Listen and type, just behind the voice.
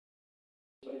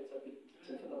so it's a bit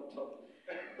difficult to talk.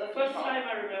 The first time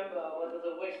I remember was as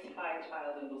a West High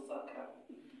child in Lusaka.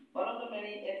 One of the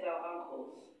many exile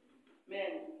uncles,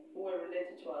 men who were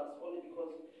related to us only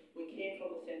because we came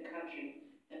from the same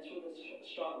country and through the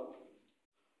struggle,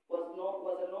 was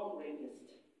a known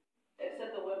rapist,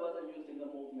 except the word wasn't used in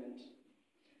the movement.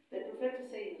 They preferred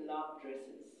to say love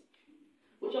dresses,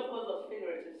 which of course was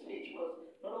figurative speech because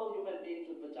not all human beings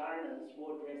with vaginas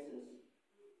wore dresses,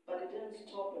 but it didn't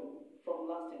stop him from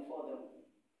lusting for them.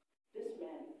 This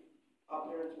man, our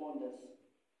parents warned us,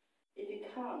 if he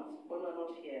comes when we're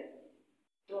not here,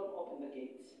 don't open the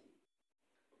gates.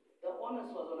 The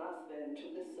onus was on us then to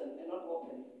listen and not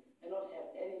open and not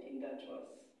have anything done to us.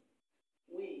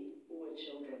 We who were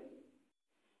children.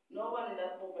 No one in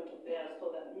that movement of theirs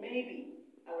thought that maybe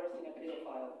arresting a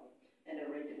pedophile and a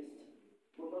rapist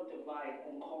would not divide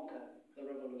and conquer the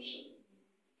revolution.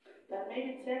 That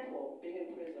maybe Tepo, being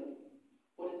in prison,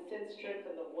 would instead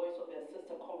strengthen the voice of their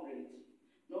sister comrades,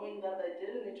 knowing that they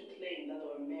didn't need to claim that they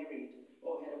were married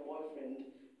or had a boyfriend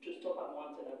to stop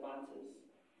unwanted advances.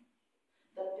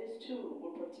 That this too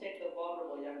would protect the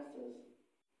vulnerable youngsters.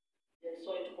 Yet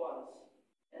so it was,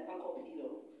 and Uncle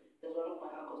Pilo, as one of my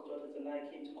uncle's daughters and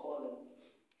I came to call him,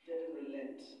 didn't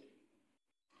relent.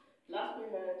 Last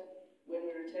we heard, when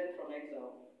we returned from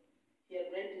exile, he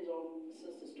had raped his own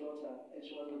sister's daughter, and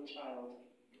she was a child,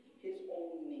 his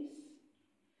own niece.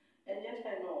 And yet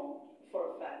I know,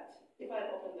 for a fact, if I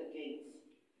had opened the gates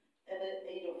at the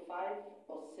age of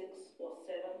 5 or 6 or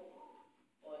 7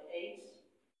 or 8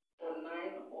 or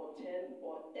 9 or 10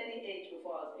 or any age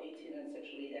before I was 18 and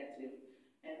sexually active,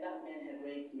 and that man had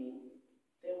raped me,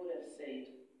 they would have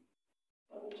said,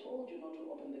 but we told you not to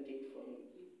open the gate for him.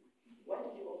 Why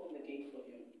did you open the gate for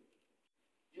him?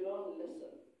 You don't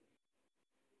listen.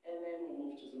 And then we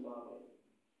moved to Zimbabwe.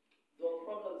 There were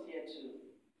problems here too.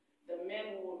 The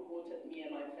men who would hoot at me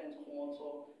and my friends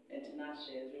Kumoto and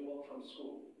Tinashe as we walked from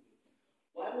school.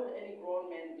 Why would any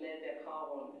grown men blare their car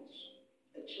horn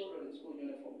at children in school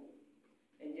uniform?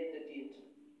 And yet they did.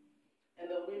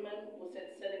 And the women who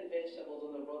sat selling vegetables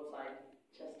on the roadside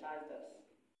chastised us.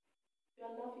 You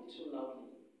are laughing too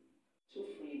loudly, too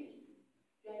freely.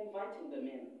 You are inviting them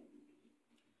in.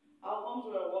 Our homes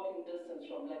were a walking distance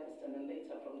from Blackiston and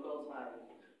later from Girls High.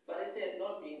 But if they had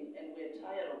not been, and we were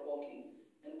tired of walking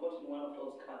and got in one of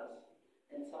those cars,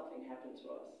 and something happened to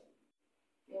us,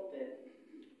 well then,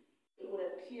 it would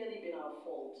have clearly been our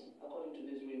fault, according to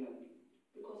these women.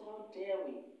 Because how dare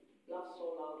we laugh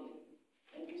so loudly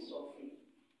and be so free?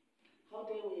 How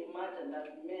dare we imagine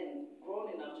that men,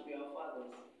 grown enough to be our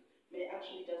fathers, may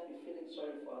actually just be feeling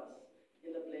sorry for us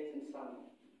in the blazing sun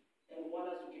and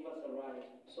want us to give us a ride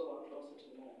so we're closer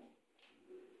to home.